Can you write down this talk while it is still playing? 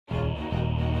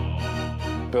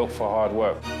built for hard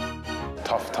work,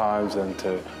 tough times, and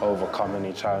to overcome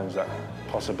any challenge that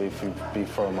possibly be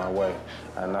thrown my way.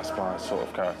 And that's my sort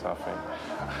of character, I think.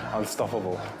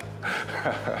 Unstoppable.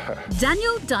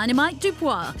 Daniel Dynamite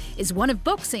Dubois is one of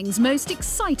boxing's most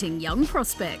exciting young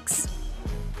prospects.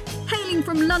 Hailing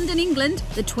from London, England,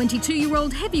 the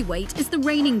 22-year-old heavyweight is the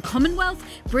reigning Commonwealth,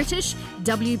 British,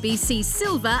 WBC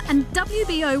silver and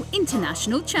WBO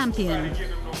international champion.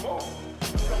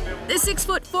 The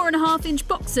 6'4.5"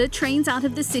 boxer trains out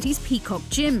of the city's Peacock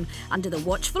Gym under the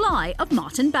watchful eye of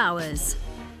Martin Bowers.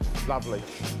 Lovely.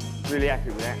 Really happy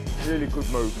with that. Really good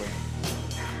movement.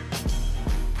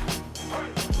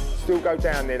 Still go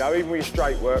down there though, even with your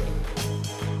straight work.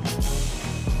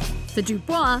 For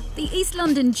Dubois, the East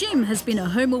London gym has been a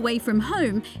home away from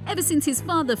home ever since his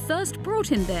father first brought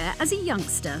him there as a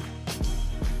youngster.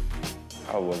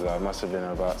 I must have been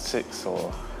about 6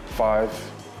 or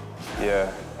 5,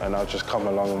 yeah, and I'll just come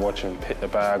along and watch him hit the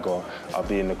bag, or I'll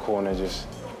be in the corner just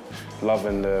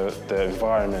loving the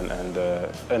environment and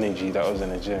the energy that was in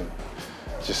the gym.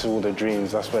 Just all the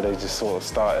dreams, that's where they just sort of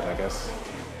started, I guess.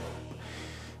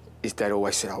 His dad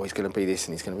always said, oh, he's going to be this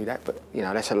and he's going to be that. But, you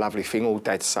know, that's a lovely thing. All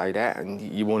dads say that, and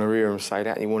you want to hear them say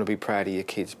that, and you want to be proud of your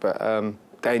kids. But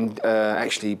Dan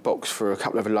actually boxed for a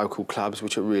couple of local clubs,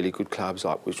 which are really good clubs,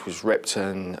 which was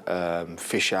Repton,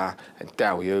 Fisher and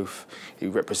Dale Youth. He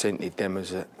represented them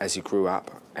as he grew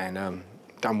up, and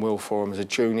done well for him as a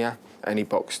junior. And he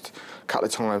boxed a couple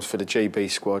of times for the GB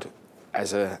squad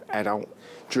as an adult.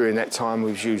 During that time,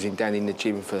 we was using Dan in the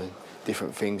gym for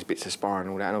different things, bits of sparring and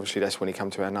all that, and obviously that's when he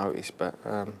come to our notice, but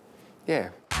yeah.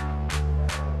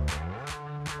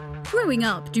 Growing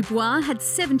up, Dubois had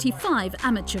 75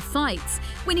 amateur fights,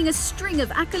 winning a string of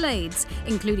accolades,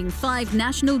 including 5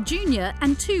 national junior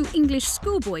and 2 English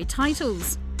schoolboy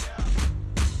titles.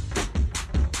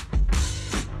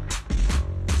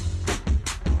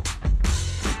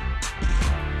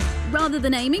 Rather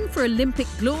than aiming for Olympic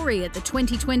glory at the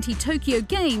 2020 Tokyo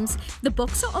Games, the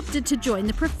boxer opted to join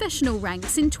the professional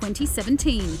ranks in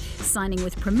 2017, signing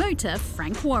with promoter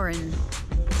Frank Warren.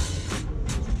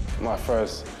 My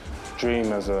first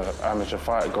dream as an amateur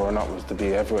fighter growing up was to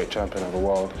be a heavyweight champion of the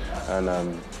world, and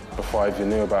before I even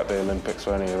knew about the Olympics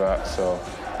or any of that, so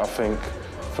I think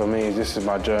for me this is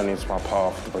my journey, it's my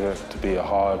path to be a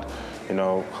hard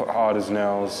as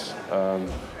nails,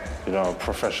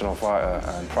 professional fighter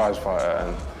and prize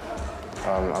fighter,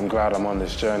 and I'm glad I'm on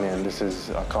this journey, and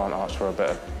I can't ask for a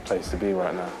better place to be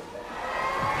right now.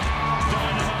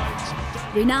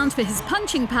 Renowned for his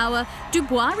punching power,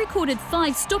 Dubois recorded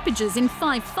 5 stoppages in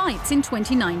 5 fights in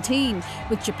 2019,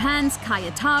 with Japan's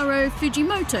Kayataro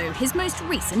Fujimoto his most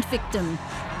recent victim.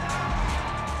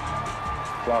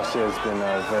 Last year has been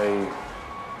a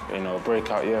very,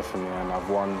 breakout year for me, and I've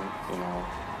won,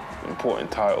 important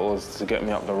titles to get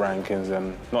me up the rankings,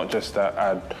 and not just that,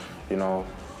 add,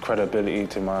 credibility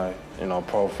to my,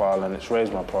 profile, and it's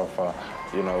raised my profile.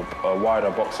 A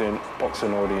wider boxing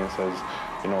audience has,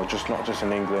 not just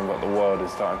in England, but the world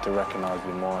is starting to recognise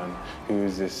me more, and who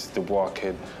is this Dubois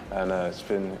kid, and it's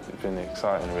been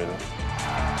exciting, really.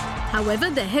 However,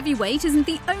 the heavyweight isn't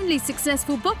the only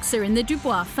successful boxer in the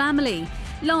Dubois family.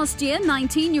 Last year,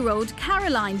 19-year-old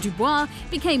Caroline Dubois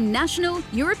became national,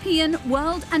 European,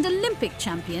 world and Olympic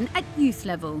champion at youth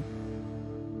level.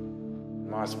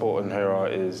 My sporting hero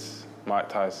is Mike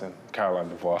Tyson, Caroline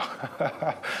Dubois.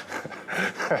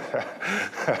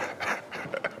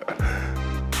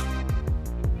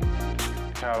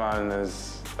 Caroline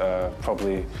is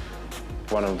probably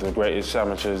one of the greatest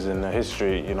amateurs in the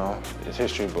history, it's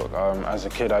history book. As a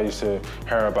kid, I used to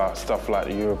hear about stuff like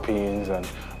the Europeans and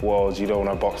worlds. You don't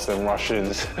want to box them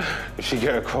Russians. If she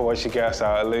get a call, once she gets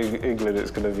out of England,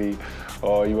 it's going to be,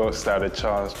 oh, you won't stand a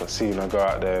chance. But seeing her go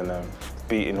out there and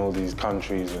beating all these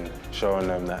countries and showing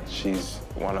them that she's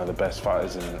one of the best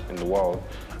fighters in the world,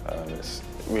 it's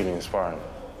really inspiring.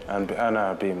 And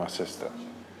her being my sister.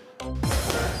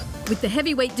 With the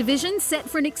heavyweight division set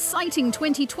for an exciting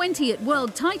 2020 at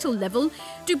world title level,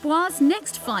 Dubois'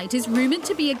 next fight is rumoured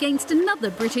to be against another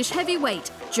British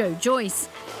heavyweight, Joe Joyce.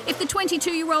 If the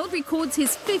 22-year-old records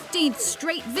his 15th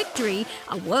straight victory,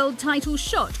 a world title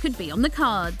shot could be on the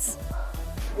cards.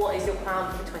 What is your plan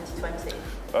for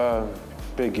 2020?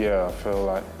 Big year, I feel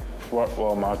like.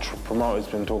 Well, my promoter's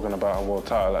been talking about a world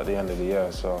title at the end of the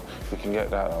year, so if we can get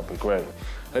that, that'll be great.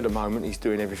 At the moment, he's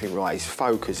doing everything right. His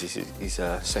focus is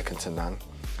second to none.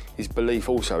 His belief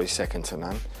also is second to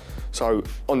none. So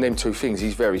on them 2 things,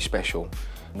 he's very special.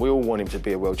 We all want him to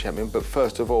be a world champion, but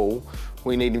first of all,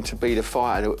 we need him to be the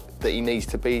fighter that he needs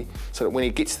to be, so that when he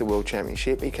gets the world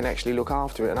championship, he can actually look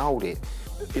after it and hold it.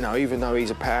 Even though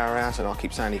he's a powerhouse, and I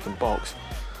keep saying he can box,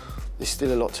 there's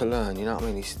still a lot to learn, you know what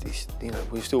I mean? You know,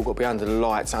 we've still got to be under the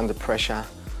lights, under pressure,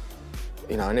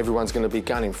 you know, and everyone's going to be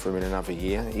gunning for him in another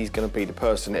year. He's going to be the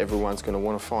person that everyone's going to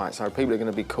want to fight, so people are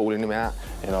going to be calling him out.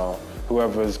 You know,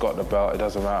 whoever's got the belt, it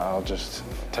doesn't matter, I'll just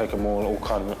take them all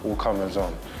comers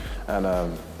on.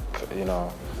 And, you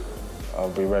know, I'll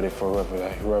be ready for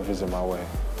whoever's in my way.